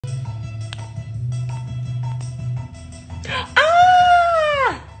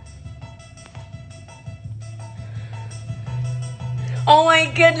my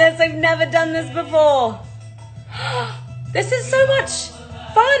goodness, I've never done this before. This is so much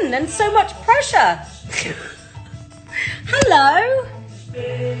fun and so much pressure. Hello.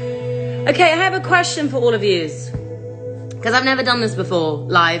 Okay, I have a question for all of yous, because I've never done this before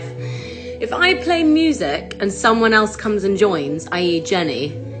live. If I play music and someone else comes and joins, i.e.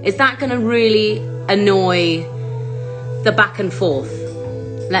 Jenny, is that going to really annoy the back and forth?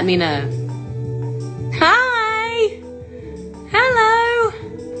 Let me know. Hi. Hello.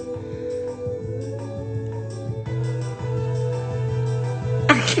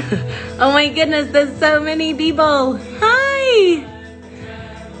 Oh my goodness, there's so many people. Hi.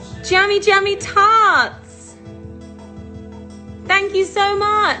 Jammy tarts. Thank you so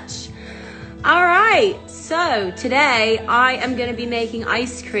much. All right, so today I am going to be making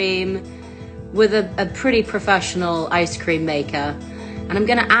ice cream with a pretty professional ice cream maker, and I'm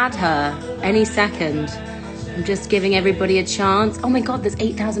going to add her any second. I'm just giving everybody a chance. Oh my God, there's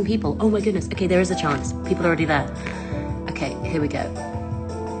 8,000 people. Oh my goodness. Okay, there is a chance. People are already there. Okay, here we go.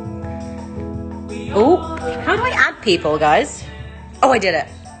 Oh, how do I add people, guys? Oh, I did it.